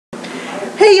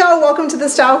Hey y'all, welcome to the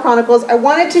Style Chronicles. I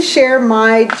wanted to share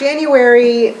my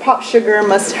January Pop Sugar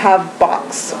must-have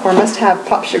box, or must-have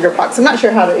Pop Sugar box. I'm not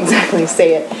sure how to exactly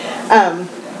say it.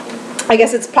 I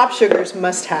guess it's Pop Sugar's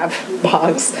must-have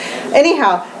box.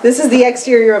 Anyhow, this is the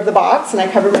exterior of the box, and I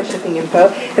covered my shipping info.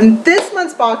 And this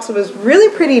month's box was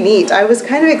really pretty neat. I was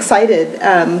kind of excited.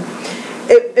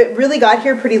 It really got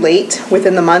here pretty late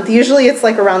within the month. Usually it's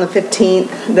like around the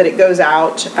 15th that it goes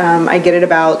out. I get it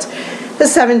about the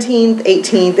 17th,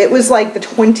 18th. It was like the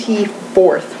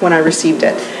 24th when I received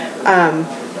it.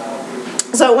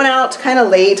 So it went out kind of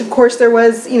late. Of course, there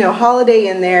was, holiday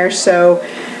in there, so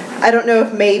I don't know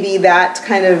if maybe that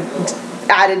kind of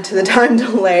added to the time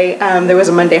delay. There was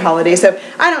a Monday holiday, so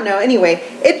I don't know. Anyway,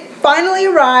 it finally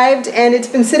arrived, and it's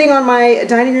been sitting on my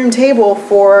dining room table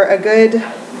for a good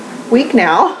week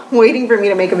now, waiting for me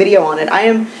to make a video on it. I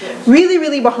am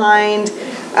really behind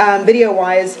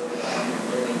video-wise.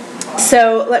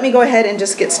 So let me go ahead and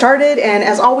just get started, and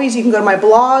as always you can go to my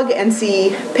blog and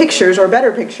see pictures or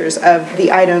better pictures of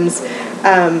the items.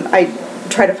 I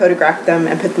try to photograph them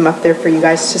and put them up there for you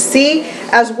guys to see,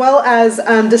 as well as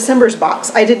December's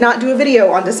box. I did not do a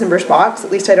video on December's box, at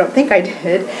least I don't think I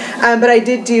did, but I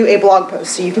did do a blog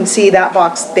post, so you can see that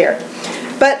box there.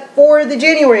 But for the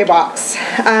January box,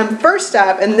 first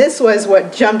up, and this was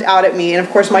what jumped out at me, and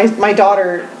of course my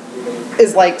daughter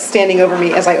is like standing over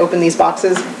me as I open these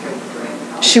boxes.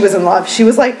 She was in love. She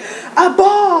was like, a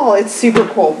ball! It's super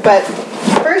cool. But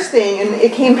first thing, and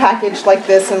it came packaged like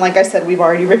this, and like I said, we've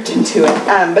already ripped into it.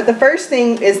 But the first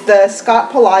thing is the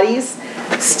Scott Pilates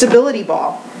Stability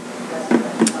Ball,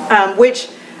 which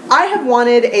I have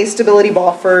wanted a stability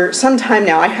ball for some time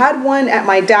now. I had one at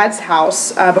my dad's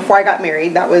house before I got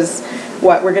married. That was,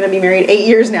 what, we're going to be married 8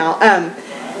 years now.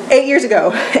 8 years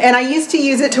ago, and I used to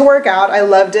use it to work out. I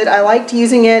loved it. I liked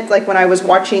using it like when I was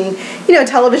watching, a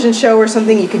television show or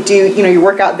something. You could do, your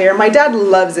workout there. My dad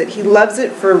loves it. He loves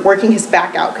it for working his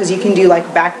back out because you can do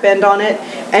like back bend on it,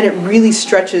 and it really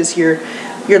stretches your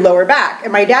lower back.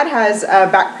 And my dad has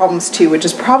back problems too, which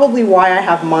is probably why I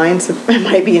have mine, so it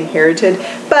might be inherited.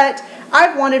 But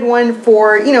I've wanted one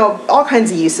for, all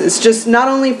kinds of uses, just not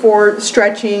only for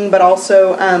stretching, but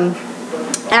also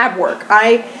ab work.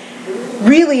 I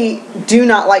really do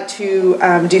not like to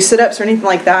do sit-ups or anything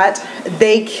like that.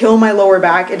 They kill my lower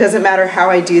back. It doesn't matter how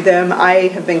I do them. I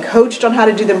have been coached on how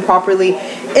to do them properly.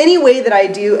 Any way that I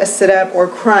do a sit-up or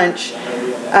crunch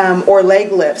or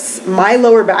leg lifts, my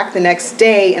lower back the next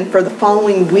day and for the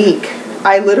following week,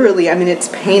 it's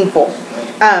painful.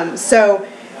 So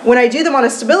when I do them on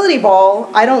a stability ball,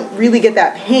 I don't really get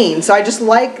that pain. So I just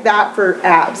like that for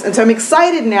abs. And so I'm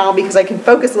excited now because I can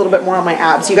focus a little bit more on my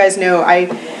abs. You guys know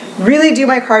I really do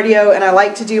my cardio, and I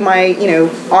like to do my,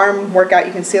 arm workout.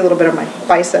 You can see a little bit of my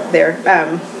bicep there.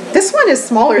 This one is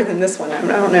smaller than this one. I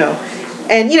don't know.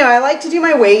 And, I like to do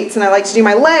my weights, and I like to do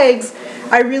my legs.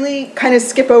 I really kind of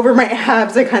skip over my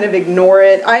abs. I kind of ignore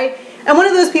it. I am one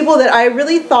of those people that I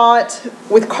really thought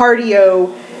with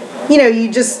cardio,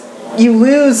 you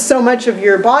lose so much of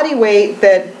your body weight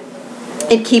that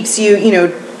it keeps you,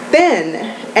 thin.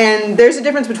 And there's a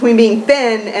difference between being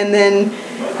thin and then,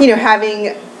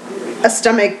 having a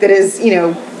stomach that is,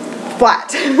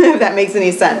 flat, if that makes any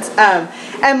sense.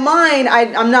 And mine,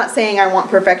 I'm not saying I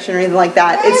want perfection or anything like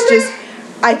that. It's just,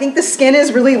 I think the skin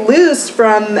is really loose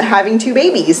from having 2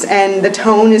 babies, and the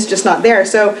tone is just not there.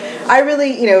 So I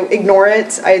really, ignore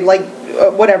it. I like,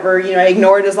 whatever, I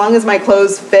ignore it. As long as my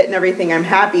clothes fit and everything, I'm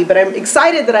happy. But I'm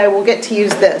excited that I will get to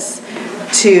use this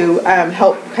to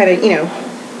help kind of,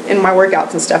 in my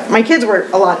workouts and stuff. My kids were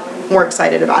a lot more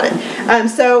excited about it.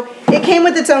 So it came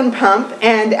with its own pump,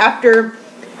 and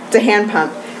it's a hand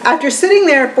pump. After sitting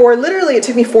there for, literally it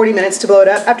took me 40 minutes to blow it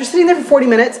up. After sitting there for 40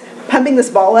 minutes, pumping this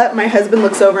ball up, my husband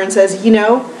looks over and says,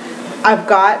 I've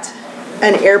got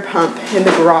an air pump in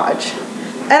the garage.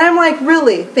 And I'm like,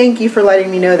 really? Thank you for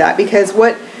letting me know that, because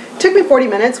what took me 40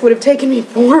 minutes would have taken me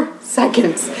 4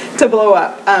 seconds to blow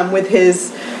up with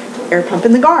his air pump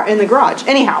in the garage.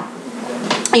 Anyhow,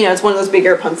 it's one of those big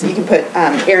air pumps that you can put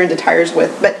air into tires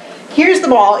with. But here's the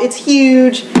ball. It's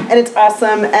huge, and it's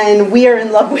awesome, and we are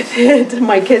in love with it.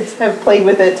 My kids have played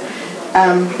with it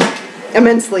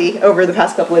immensely over the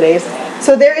past couple of days.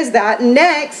 So there is that.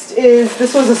 Next is,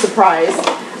 this was a surprise,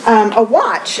 a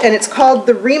watch, and it's called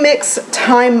the Remix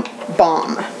Time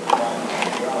Bomb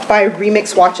by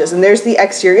Remix Watches, and there's the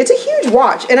exterior. It's a huge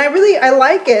watch, and I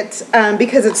like it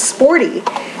because it's sporty.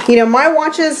 My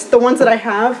watches, the ones that I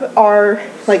have, are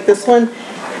like this one.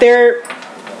 They're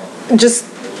just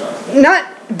not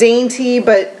dainty,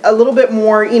 but a little bit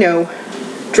more,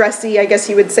 dressy, I guess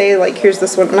you would say. Like, here's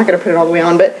this one. I'm not going to put it all the way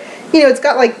on, but, it's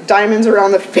got like diamonds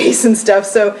around the face and stuff.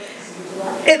 So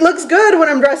it looks good when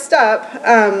I'm dressed up,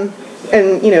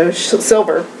 and you know,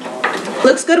 silver.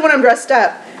 Looks good when I'm dressed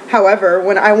up. However,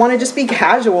 when I want to just be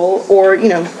casual, or you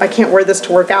know, I can't wear this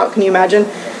to work out. Can you imagine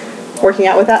working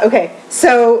out with that? Okay,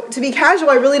 so to be casual,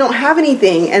 I really don't have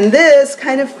anything, and this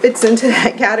kind of fits into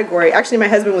that category. Actually, my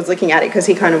husband was looking at it because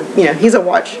he kind of, you know, he's a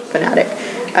watch fanatic.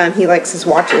 He likes his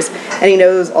watches, and he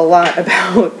knows a lot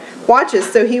about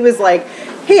watches. So he was like,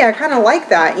 hey, I kind of like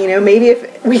that, you know, maybe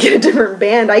if we get a different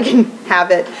band, I can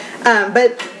have it.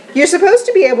 But you're supposed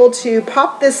to be able to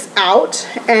pop this out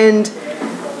and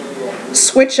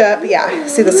switch up. Yeah,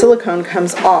 see, the silicone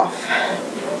comes off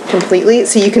completely,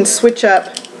 so you can switch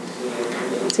up.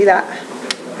 See that?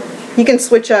 You can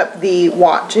switch up the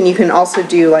watch, and you can also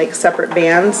do like separate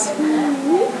bands.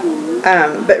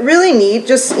 But really neat,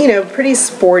 just, you know, pretty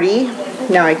sporty.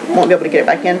 Now I won't be able to get it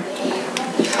back in.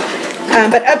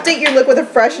 But update your look with a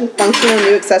fresh and functional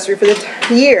new accessory for the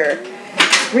year.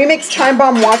 Remix Time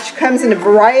Bomb watch comes in a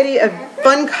variety of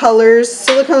fun colors.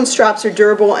 Silicone straps are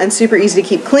durable and super easy to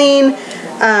keep clean.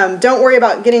 Don't worry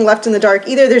about getting left in the dark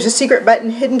either. There's a secret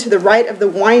button hidden to the right of the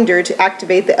winder to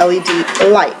activate the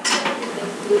LED light.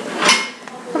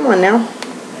 Come on now.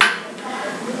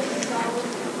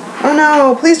 Oh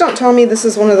no, please don't tell me this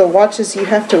is one of the watches you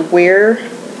have to wear.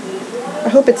 I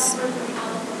hope it's...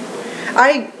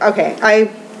 Okay,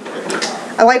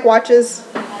 I like watches.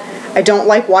 I don't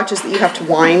like watches that you have to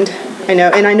wind. I know,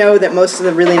 and I know that most of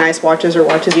the really nice watches are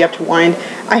watches you have to wind.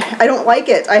 I don't like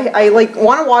it. I like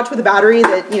want a watch with a battery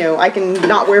that, you know, I can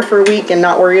not wear for a week and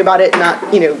not worry about it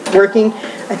not, you know, working.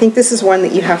 I think this is one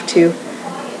that you have to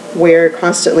wear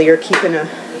constantly or keep in a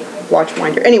watch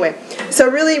winder. Anyway, so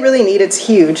really, really neat. It's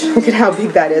huge. Look at how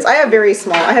big that is. I have very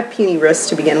small, I have puny wrists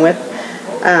to begin with.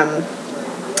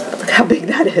 Look how big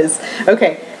that is.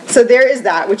 Okay, so there is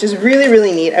that, which is really,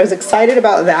 really neat. I was excited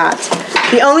about that.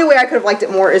 The only way I could have liked it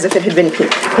more is if it had been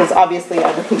pink, because obviously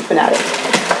I'm a pink fanatic.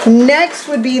 Next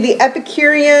would be the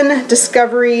Epicurean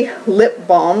Discovery Lip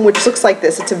Balm, which looks like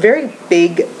this. It's a very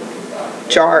big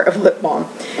jar of lip balm.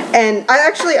 And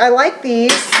I like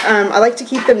these. I like to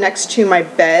keep them next to my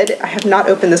bed. I have not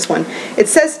opened this one. It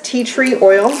says tea tree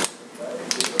oil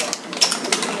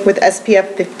with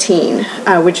SPF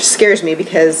 15, which scares me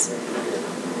because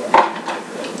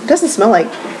it doesn't smell like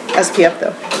SPF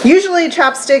though. Usually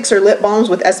chapsticks or lip balms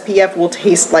with SPF will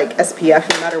taste like SPF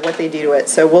no matter what they do to it.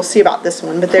 So we'll see about this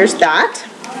one, but there's that.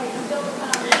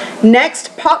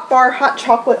 Next, Pop Bar Hot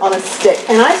Chocolate on a Stick.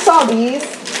 And I saw these.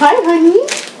 Hi, honey.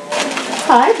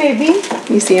 Hi, baby.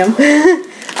 You see them?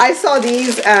 I saw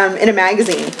these in a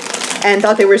magazine and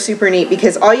thought they were super neat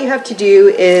because all you have to do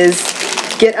is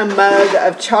get a mug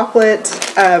of chocolate,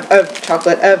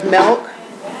 of milk,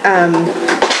 warm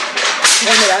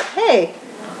it up. Hey,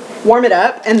 warm it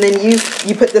up, and then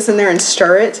you put this in there and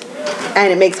stir it,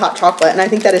 and it makes hot chocolate. And I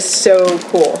think that is so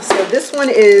cool. So this one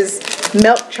is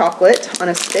milk chocolate on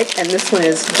a stick, and this one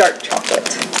is dark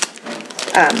chocolate.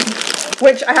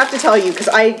 Which I have to tell you, because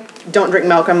I don't drink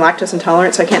milk, I'm lactose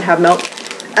intolerant, so I can't have milk.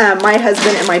 My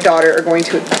husband and my daughter are going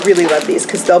to really love these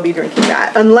because they'll be drinking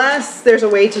that. Unless there's a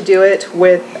way to do it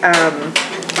with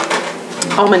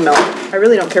almond milk. I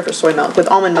really don't care for soy milk. With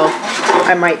almond milk,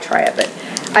 I might try it, but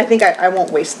I think I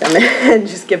won't waste them and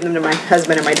just give them to my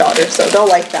husband and my daughter, so they'll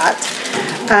like that.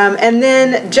 And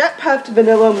then Jet Puffed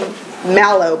Vanilla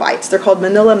Mallow Bites. They're called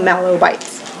Vanilla Mallow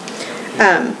Bites.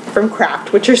 From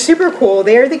Kraft, which are super cool.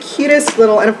 They are the cutest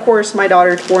little, and of course my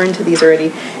daughter tore into these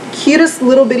already, cutest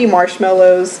little bitty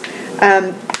marshmallows.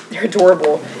 They're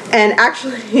adorable. And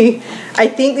actually, I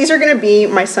think these are going to be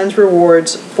my son's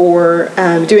rewards for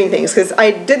doing things, because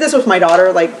I did this with my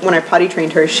daughter, like when I potty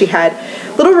trained her, she had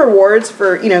little rewards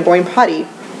for, you know, going potty.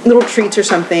 Little treats or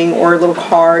something, or a little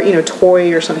car, you know,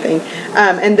 toy or something.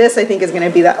 And this, I think, is going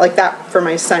to be that, like that for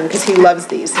my son, because he loves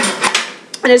these.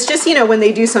 And it's just, you know, when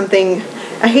they do something,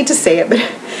 I hate to say it, but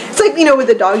it's like, you know, with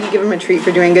the dog, you give them a treat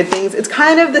for doing good things. It's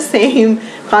kind of the same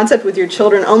concept with your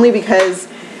children, only because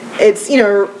it's, you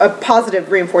know, a positive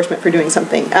reinforcement for doing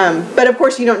something. But of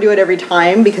course, you don't do it every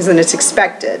time, because then it's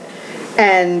expected.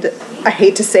 And I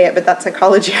hate to say it, but that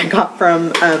psychology I got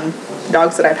from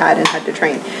dogs that I've had and had to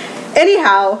train.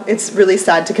 Anyhow, it's really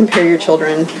sad to compare your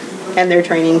children and their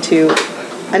training to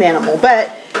an animal. But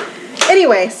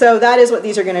anyway, so that is what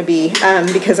these are going to be,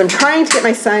 because I'm trying to get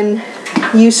my son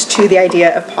used to the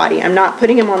idea of potty. I'm not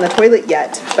putting him on the toilet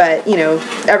yet, but, you know,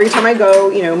 every time I go,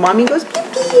 you know, Mommy goes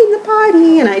pee-pee in the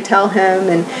potty, and I tell him,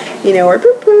 and, you know, or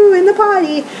poo-poo in the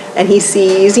potty, and he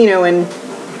sees, you know, and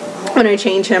when I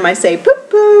change him, I say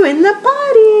poo-poo in the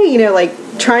potty, you know, like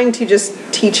trying to just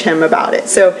teach him about it.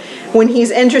 So when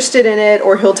he's interested in it,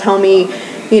 or he'll tell me,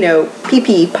 you know,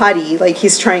 pee-pee, potty, like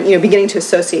he's trying, you know, beginning to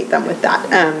associate them with that.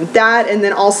 That, and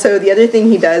then also the other thing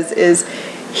he does is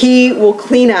he will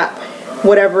clean up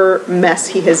whatever mess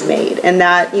he has made. And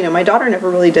that, you know, my daughter never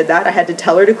really did that. I had to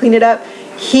tell her to clean it up.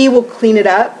 He will clean it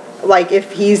up. Like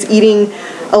if he's eating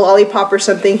a lollipop or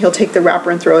something, he'll take the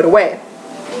wrapper and throw it away.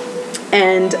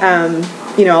 And,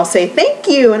 you know, I'll say, thank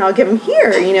you, and I'll give him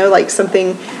here, you know, like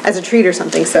something as a treat or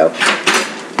something. So,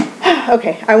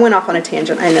 okay, I went off on a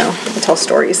tangent, I know. I tell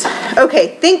stories.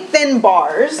 Okay, Think Thin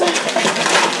bars, which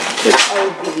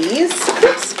are these.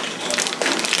 Oops.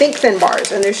 Think Thin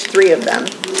bars, and there's 3 of them.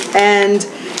 And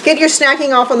get your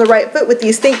snacking off on the right foot with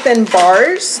these Think Thin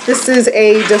bars. This is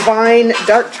a Divine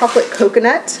Dark Chocolate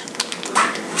Coconut.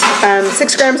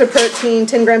 6 grams of protein,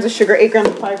 10 grams of sugar, 8 grams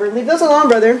of fiber. Leave those alone,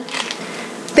 brother.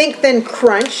 Think Thin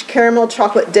Crunch, caramel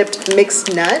chocolate dipped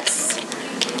mixed nuts.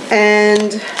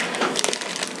 And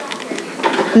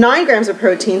 9 grams of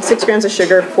protein, 6 grams of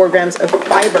sugar, 4 grams of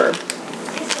fiber.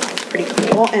 Pretty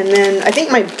cool. And then I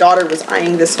think my daughter was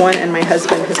eyeing this one, and my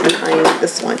husband has been eyeing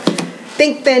this one.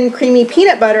 Think Thin Creamy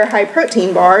Peanut Butter High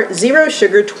Protein Bar, 0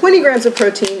 sugar, 20 grams of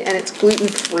protein, and it's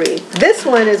gluten-free. This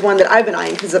one is one that I've been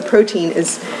eyeing because the protein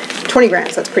is 20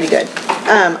 grams. That's pretty good.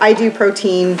 I do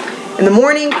protein in the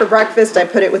morning for breakfast. I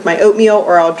put it with my oatmeal,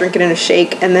 or I'll drink it in a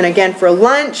shake. And then again for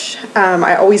lunch,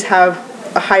 I always have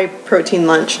a high protein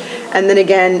lunch. And then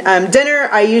again, dinner,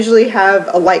 I usually have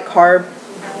a light carb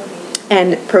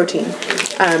and protein.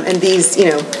 And these, you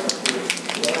know,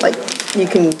 like you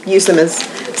can use them as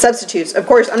substitutes. Of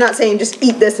course, I'm not saying just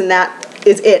eat this and that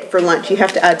is it for lunch. You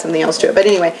have to add something else to it. But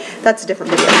anyway, that's a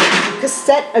different video.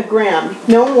 Cassette-a-gram.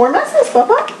 No more messes,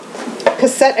 Papa.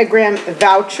 Cassette-a-gram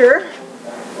voucher.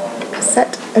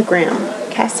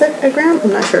 Cassette-a-gram. Cassette-a-gram?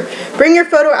 I'm not sure. Bring your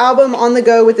photo album on the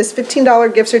go with this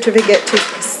 $15 gift certificate to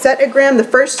Cassette-a-gram, the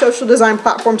first social design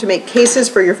platform to make cases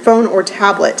for your phone or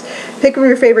tablet. Pick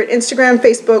your favorite Instagram,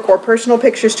 Facebook, or personal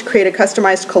pictures to create a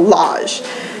customized collage.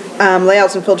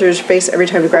 Layouts and filters face every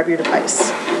time you grab your device.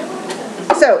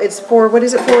 So it's for, what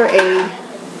is it for? A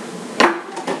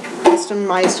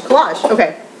customized collage.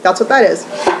 Okay, that's what that is.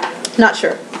 Not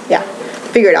sure. Yeah,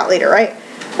 figure it out later, right?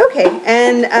 Okay,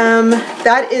 and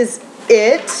that is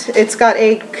it. It's got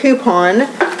a coupon,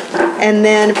 and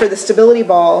then for the stability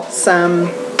ball, some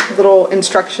little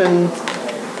instruction,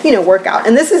 you know, workout.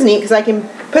 And this is neat because I can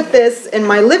put this in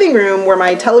my living room where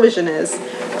my television is.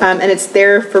 And it's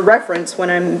there for reference when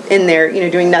I'm in there, you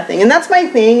know, doing nothing. And that's my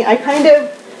thing. I kind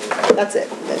of, that's it.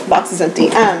 The box is empty.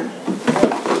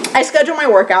 I schedule my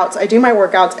workouts. I do my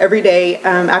workouts every day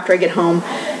after I get home.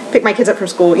 Pick my kids up from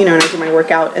school, you know, and I do my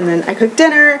workout. And then I cook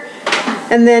dinner.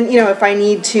 And then, you know, if I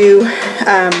need to,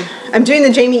 I'm doing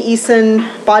the Jamie Eason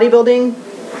bodybuilding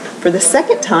for the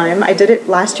 2nd time. I did it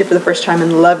last year for the first time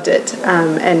and loved it.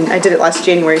 And I did it last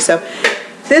January. So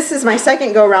this is my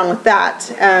 2nd go around with that.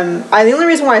 The only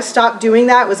reason why I stopped doing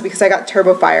that was because I got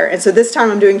Turbo Fire. And so this time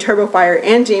I'm doing Turbo Fire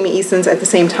and Jamie Eason's at the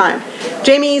same time.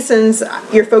 Jamie Eason's,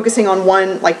 you're focusing on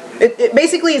one, like,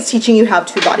 basically it's teaching you how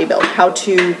to bodybuild, how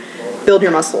to build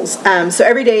your muscles. So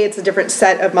every day it's a different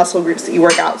set of muscle groups that you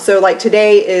work out. So like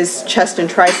today is chest and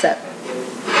tricep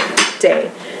day.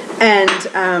 And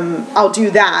I'll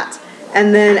do that.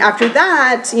 And then after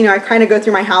that, you know, I kind of go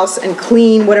through my house and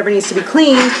clean whatever needs to be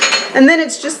cleaned. And then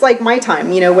it's just like my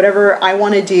time, you know, whatever I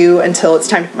want to do until it's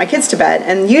time to put my kids to bed.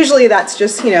 And usually that's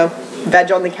just, you know,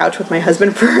 veg on the couch with my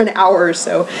husband for an hour or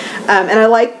so. And I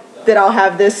like that I'll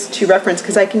have this to reference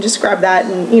because I can just grab that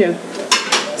and, you know,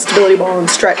 stability ball and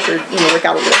stretch or, you know, work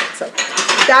out a little bit. So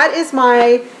that is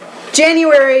my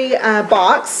January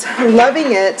box. I'm loving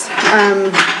it.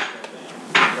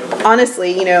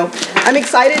 Honestly, you know, I'm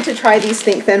excited to try these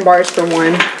Think Thin bars for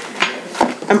one.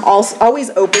 I'm also always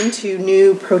open to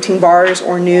new protein bars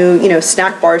or new, you know,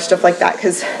 snack bars, stuff like that,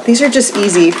 because these are just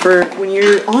easy for when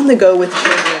you're on the go with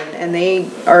children and they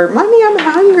are, Mommy, I'm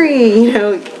hungry, you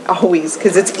know, always,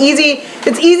 because it's easy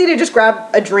to just grab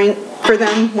a drink for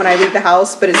them when I leave the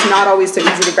house, but it's not always so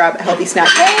easy to grab a healthy snack.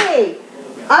 Hey,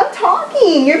 I'm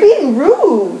talking, you're being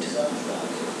rude.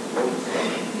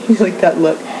 You like that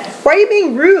look. Why are you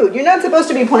being rude? You're not supposed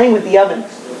to be playing with the oven.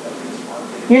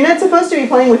 You're not supposed to be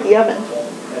playing with the oven.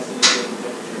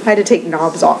 I had to take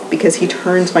knobs off because he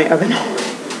turns my oven on.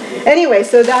 Anyway,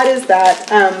 so that is that.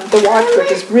 The watch,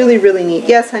 which is really, really neat.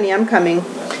 Yes, honey, I'm coming.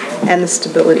 And the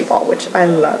stability ball, which I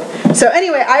love. So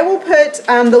anyway, I will put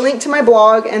the link to my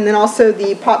blog and then also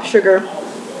the Pop Sugar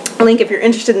link if you're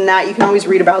interested in that. You can always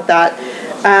read about that.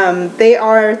 They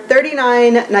are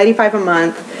 $39.95 a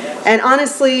month. And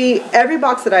honestly, every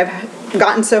box that I've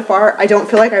gotten so far, I don't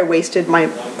feel like I wasted my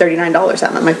 $39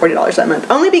 that month, my $40 that month.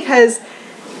 Only because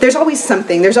there's always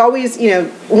something. There's always, you know,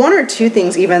 one or two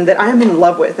things even that I'm in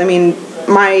love with. I mean,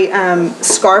 my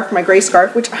scarf, my gray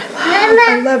scarf, which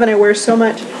I love and I wear so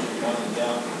much.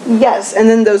 Yes, and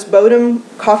then those Bodum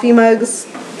coffee mugs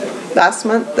last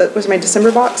month, that was my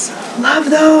December box. Love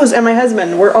those. And my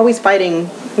husband, we're always fighting.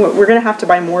 We're going to have to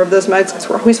buy more of those mugs because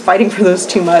we're always fighting for those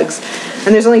 2 mugs.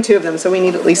 And there's only 2 of them, so we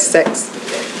need at least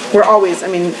 6. We're always, I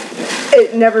mean,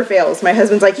 it never fails. My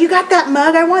husband's like, you got that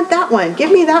mug? I want that one.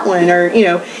 Give me that one. Or, you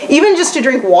know, even just to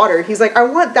drink water, he's like, I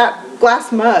want that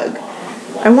glass mug.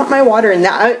 I want my water in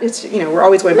that. It's, you know, we're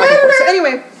always going back and forth. So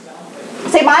anyway,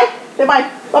 say bye. Say bye.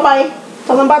 Bye-bye.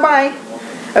 Tell them bye-bye.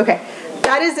 Okay,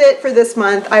 that is it for this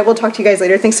month. I will talk to you guys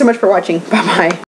later. Thanks so much for watching. Bye-bye.